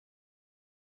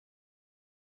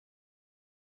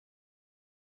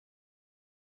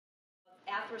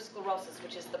atherosclerosis,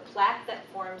 which is the plaque that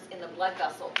forms in the blood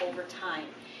vessel over time.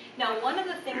 Now, one of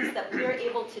the things that we're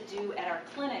able to do at our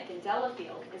clinic in Dall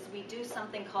is we do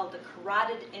something called the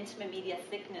carotid intima media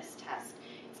thickness test.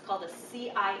 It's called a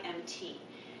CIMT.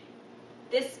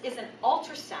 This is an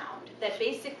ultrasound that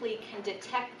basically can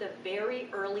detect the very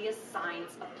earliest signs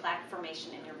of plaque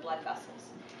formation in your blood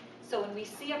vessels. So when we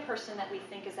see a person that we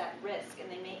think is at risk,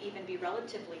 and they may even be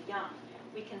relatively young,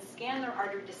 we can scan their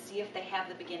artery to see if they have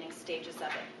the beginning stages of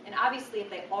it. And obviously, if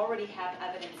they already have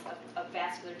evidence of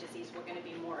vascular disease, we're going to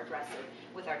be more aggressive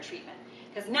with our treatment.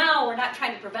 Because now we're not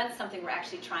trying to prevent something, we're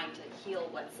actually trying to heal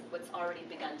what's already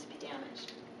begun to be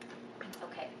damaged.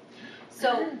 Okay,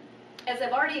 so as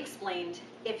I've already explained,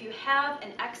 if you have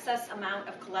an excess amount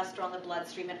of cholesterol in the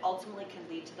bloodstream, it ultimately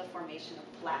can lead to the formation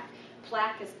of plaque.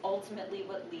 Plaque is ultimately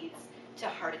what leads to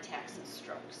heart attacks and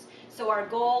strokes. So our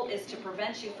goal is to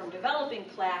prevent you from developing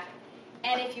plaque.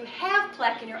 And if you have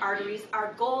plaque in your arteries,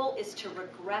 our goal is to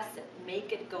regress it,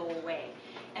 make it go away.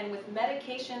 And with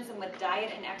medications and with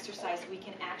diet and exercise, we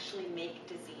can actually make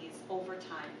disease over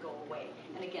time go away.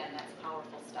 And again, that's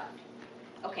powerful stuff.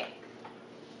 Okay.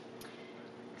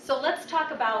 So let's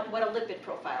talk about what a lipid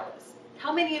profile is.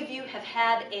 How many of you have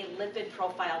had a lipid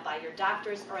profile by your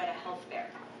doctors or at a health fair?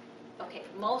 Okay,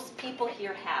 most people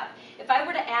here have. If I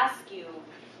were to ask you,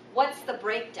 what's the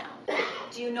breakdown?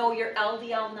 Do you know your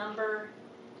LDL number?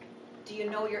 Do you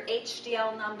know your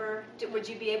HDL number? Would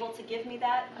you be able to give me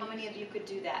that? How many of you could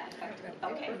do that?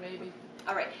 Okay. Maybe.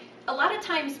 All right. A lot of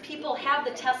times people have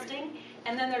the testing,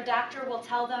 and then their doctor will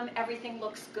tell them everything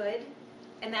looks good,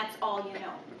 and that's all you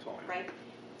know, right?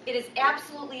 It is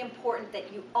absolutely important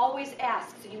that you always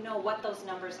ask so you know what those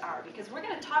numbers are, because we're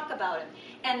going to talk about them.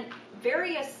 And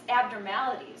various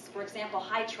abnormalities, for example,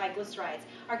 high triglycerides,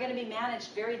 are going to be managed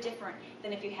very different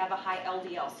than if you have a high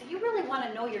LDL. So you really want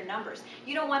to know your numbers.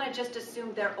 You don't want to just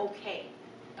assume they're okay,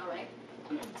 all right?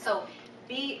 So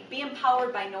be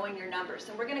empowered by knowing your numbers.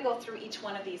 And we're going to go through each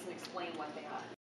one of these and explain what they are.